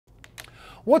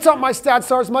What's up, my stat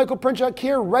stars? Michael Princhuk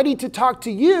here, ready to talk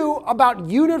to you about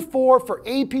Unit 4 for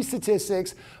AP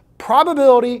Statistics,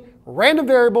 probability, random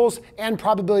variables, and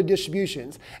probability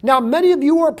distributions. Now, many of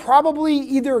you are probably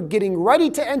either getting ready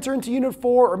to enter into Unit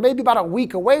 4 or maybe about a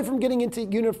week away from getting into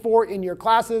Unit 4 in your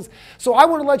classes. So I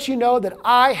want to let you know that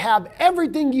I have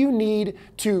everything you need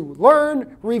to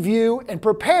learn, review, and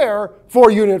prepare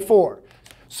for Unit 4.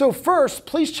 So first,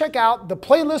 please check out the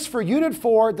playlist for Unit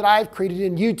 4 that I've created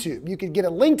in YouTube. You can get a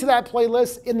link to that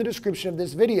playlist in the description of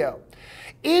this video.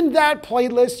 In that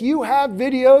playlist, you have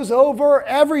videos over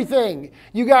everything.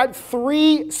 You got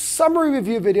 3 summary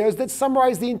review videos that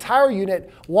summarize the entire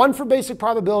unit, 1 for basic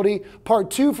probability,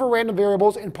 part 2 for random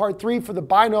variables, and part 3 for the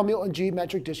binomial and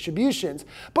geometric distributions.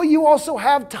 But you also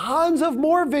have tons of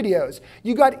more videos.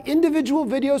 You got individual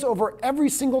videos over every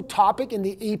single topic in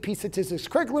the AP Statistics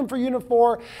curriculum for Unit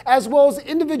 4, as well as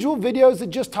individual videos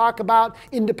that just talk about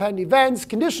independent events,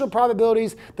 conditional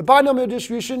probabilities, the binomial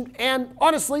distribution, and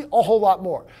honestly, a whole lot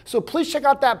more. So please check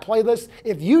out that playlist.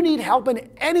 If you need help in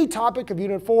any topic of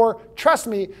Unit 4, trust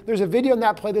me, there's a video in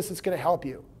that playlist that's going to help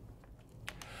you.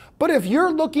 But if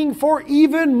you're looking for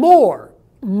even more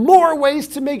ways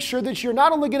to make sure that you're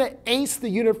not only going to ace the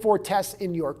Unit 4 tests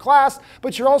in your class,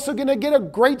 but you're also going to get a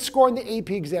great score in the AP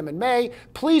exam in May,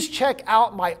 please check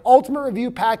out my ultimate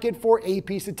review packet for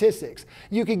AP Statistics.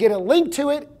 You can get a link to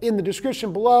it in the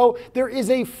description below. There is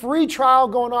a free trial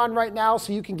going on right now,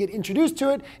 so you can get introduced to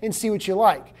it and see what you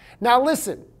like. Now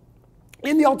listen.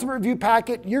 In the Ultimate Review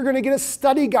Packet, you're going to get a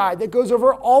study guide that goes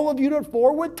over all of Unit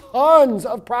 4 with tons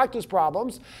of practice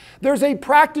problems. There's a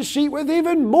practice sheet with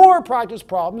even more practice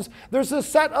problems. There's a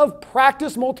set of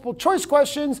practice multiple choice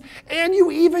questions, and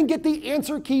you even get the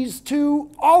answer keys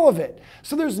to all of it.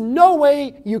 So there's no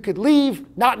way you could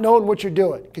leave not knowing what you're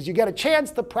doing, because you get a chance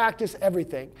to practice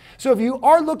everything. So if you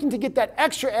are looking to get that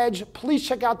extra edge, please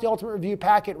check out the Ultimate Review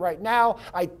Packet right now.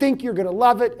 I think you're going to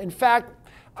love it. In fact,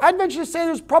 I'd venture to say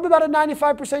there's probably about a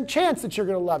 95% chance that you're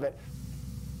going to love it.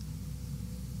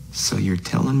 So you're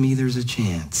telling me there's a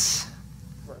chance?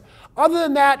 Other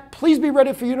than that, please be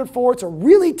ready for Unit 4. It's a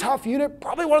really tough unit,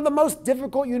 probably one of the most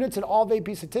difficult units in all of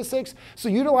AP Statistics. So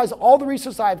utilize all the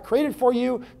resources I've created for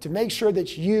you to make sure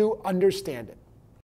that you understand it.